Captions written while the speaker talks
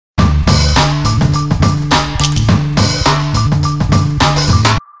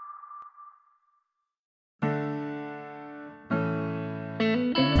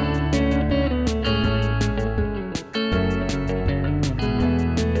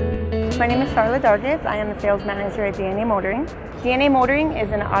My name is Charlotte Dargitz. I am the sales manager at DNA Motoring. DNA Motoring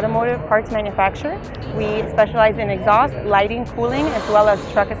is an automotive parts manufacturer. We specialize in exhaust, lighting, cooling, as well as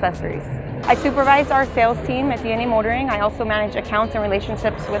truck accessories. I supervise our sales team at DNA Motoring. I also manage accounts and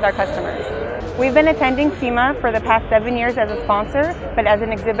relationships with our customers. We've been attending SEMA for the past 7 years as a sponsor, but as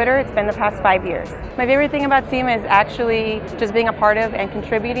an exhibitor, it's been the past 5 years. My favorite thing about SEMA is actually just being a part of and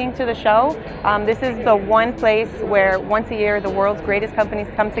contributing to the show. This is the one place where once a year the world's greatest companies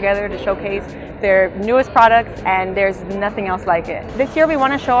come together to showcase their newest products, and there's nothing else like it. This year we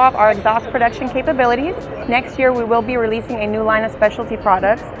want to show off our exhaust production capabilities. Next year we will be releasing a new line of specialty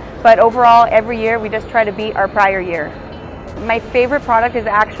products, but overall every year we just try to beat our prior year. My favorite product is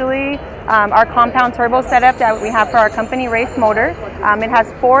actually our compound turbo setup that we have for our company Race Motor. It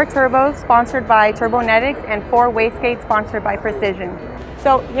has 4 turbos sponsored by Turbonetics and 4 wastegates sponsored by Precision.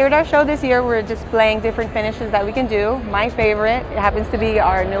 So here at our show this year, we're displaying different finishes that we can do. My favorite, it happens to be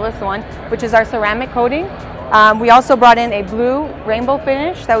our newest one, which is our ceramic coating. We also brought in a blue rainbow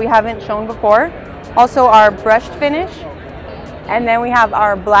finish that we haven't shown before. Also our brushed finish. And then we have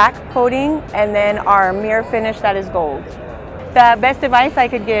our black coating, and then our mirror finish that is gold. The best advice I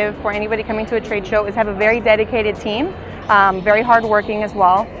could give for anybody coming to a trade show is have a very dedicated team, very hardworking as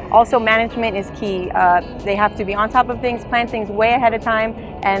well. Also, management is key. They have to be on top of things, plan things way ahead of time,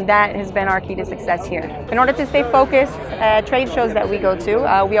 and that has been our key to success here. In order to stay focused at trade shows that we go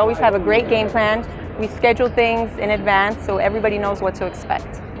to, we always have a great game plan. We schedule things in advance so everybody knows what to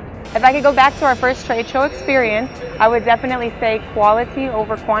expect. If I could go back to our first trade show experience, I would definitely say quality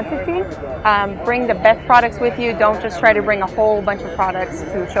over quantity. Bring the best products with you. Don't just try to bring a whole bunch of products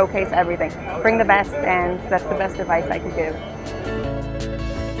to showcase everything. Bring the best, and that's the best advice I could give.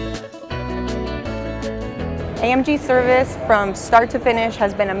 AMG service from start to finish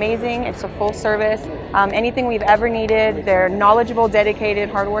has been amazing. It's a full service. Anything we've ever needed, their knowledgeable, dedicated,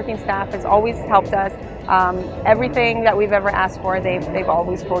 hardworking staff has always helped us. Everything that we've ever asked for, they've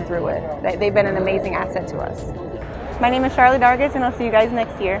always pulled through it. They've been an amazing asset to us. My name is Charlotte Dargitz, and I'll see you guys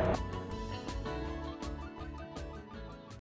next year.